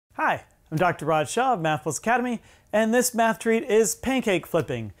Hi, I'm Dr. Rod Shaw of Math Plus Academy, and this math treat is pancake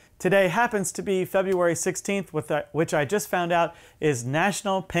flipping. Today happens to be February 16th, which I just found out is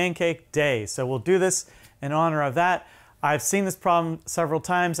National Pancake Day. So we'll do this in honor of that. I've seen this problem several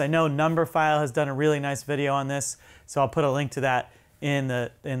times. I know Numberphile has done a really nice video on this, so I'll put a link to that in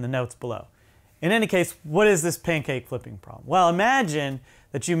the notes below. In any case, what is this pancake flipping problem? Well, imagine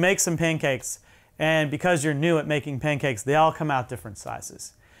that you make some pancakes, and because you're new at making pancakes, they all come out different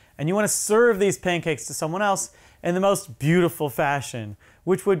sizes. And you want to serve these pancakes to someone else in the most beautiful fashion,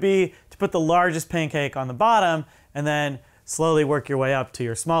 which would be to put the largest pancake on the bottom and then slowly work your way up to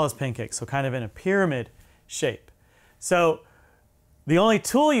your smallest pancake, so kind of in a pyramid shape. So the only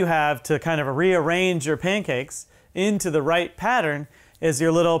tool you have to kind of rearrange your pancakes into the right pattern is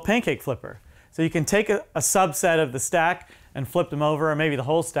your little pancake flipper. So you can take a subset of the stack and flip them over, or maybe the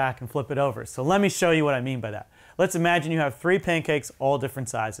whole stack and flip it over. So let me show you what I mean by that. Let's imagine you have 3 pancakes, all different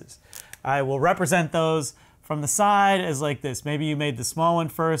sizes. I will represent those from the side as like this. Maybe you made the small one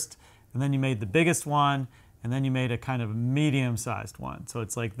first, and then you made the biggest one, and then you made a kind of medium-sized one. So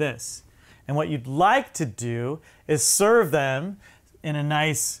it's like this. And what you'd like to do is serve them in a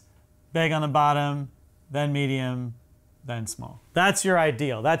nice big on the bottom, then medium, then small. That's your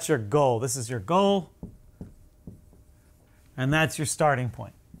ideal. That's your goal. This is your goal, and that's your starting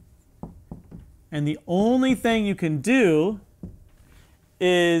point. And the only thing you can do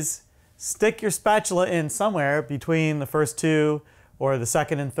is stick your spatula in somewhere between the first 2 or the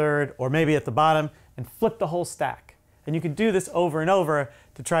second and third, or maybe at the bottom, and flip the whole stack. And you can do this over and over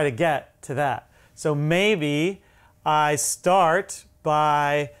to try to get to that. So maybe I start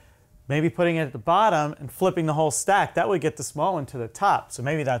by maybe putting it at the bottom and flipping the whole stack. That would get the small one to the top. So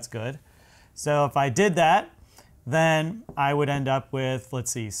maybe that's good. So if I did that, then I would end up with,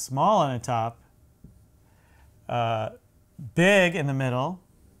 let's see, small on the top, big in the middle,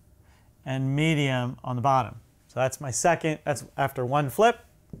 and medium on the bottom. So that's my second, that's after one flip.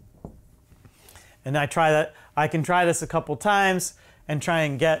 And I try that. I can try this a couple times and try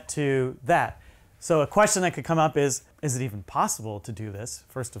and get to that. So a question that could come up is it even possible to do this?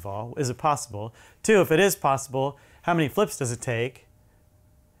 First of all, is it possible? 2, if it is possible, how many flips does it take?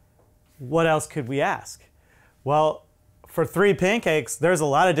 What else could we ask? Well, for 3 pancakes, there's a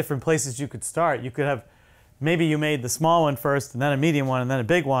lot of different places you could start. You could have, maybe you made the small one first, and then a medium one, and then a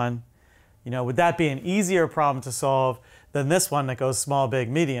big one. You know, would that be an easier problem to solve than this one that goes small,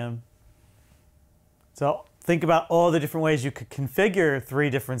 big, medium? So think about all the different ways you could configure 3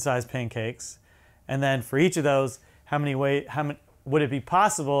 different size pancakes, and then for each of those, how many would it be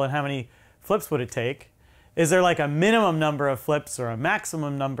possible, and how many flips would it take? Is there like a minimum number of flips or a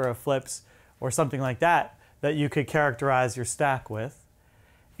maximum number of flips or something like that that you could characterize your stack with?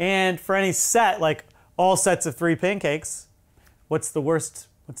 And for any set, like all sets of 3 pancakes, what's the worst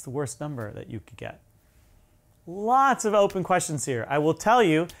number that you could get? Lots of open questions here. I will tell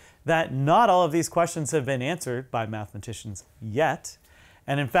you that not all of these questions have been answered by mathematicians yet.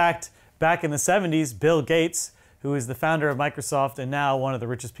 And in fact, back in the 70s, Bill Gates, who is the founder of Microsoft and now one of the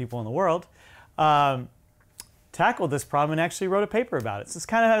richest people in the world, tackled this problem and actually wrote a paper about it. So this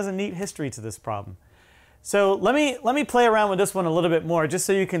kind of has a neat history to this problem. So let me play around with this one a little bit more, just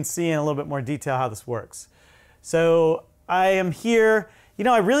so you can see in a little bit more detail how this works. So I am here. You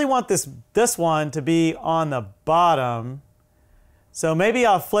know, I really want this one to be on the bottom. So maybe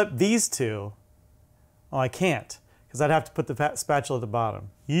I'll flip these 2. Oh, I can't, because I'd have to put the spatula at the bottom.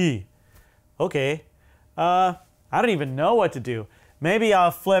 Yee. Okay. I don't even know what to do. Maybe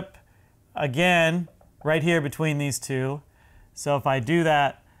I'll flip again right here between these 2. So if I do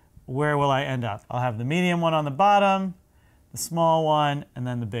that, where will I end up? I'll have the medium one on the bottom, the small one, and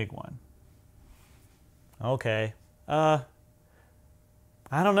then the big one. Okay.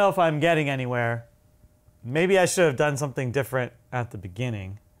 I don't know if I'm getting anywhere. Maybe I should have done something different at the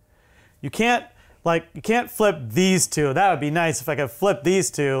beginning. You can't flip these 2. That would be nice if I could flip these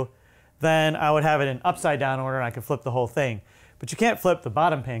 2, then I would have it in upside down order and I could flip the whole thing. But you can't flip the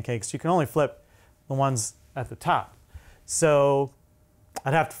bottom pancakes. You can only flip the ones at the top. So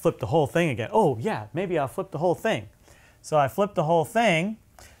I'd have to flip the whole thing again. Oh yeah, maybe I'll flip the whole thing. So I flip the whole thing.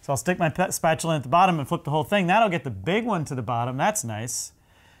 So I'll stick my spatula at the bottom and flip the whole thing. That'll get the big one to the bottom. That's nice.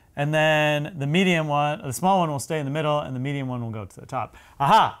 And then the medium one, the small one will stay in the middle, and the medium one will go to the top.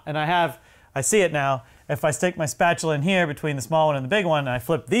 Aha! And I see it now. If I stick my spatula in here between the small one and the big one, and I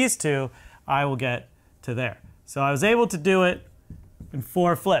flip these 2, I will get to there. So I was able to do it in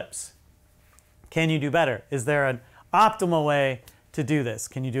 4 flips. Can you do better? Is there an optimal way to do this?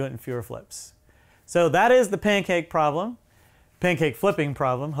 Can you do it in fewer flips? So that is the pancake problem, pancake flipping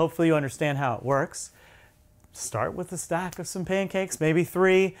problem. Hopefully you understand how it works. start with a stack of some pancakes, maybe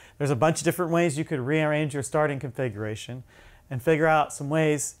 3. There's a bunch of different ways you could rearrange your starting configuration and figure out some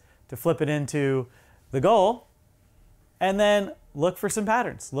ways to flip it into the goal, and then look for some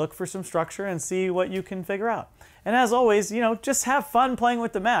patterns, look for some structure, and see what you can figure out. And as always, just have fun playing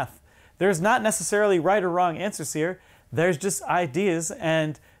with the math. There's not necessarily right or wrong answers here. There's just ideas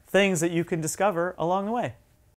and things that you can discover along the way.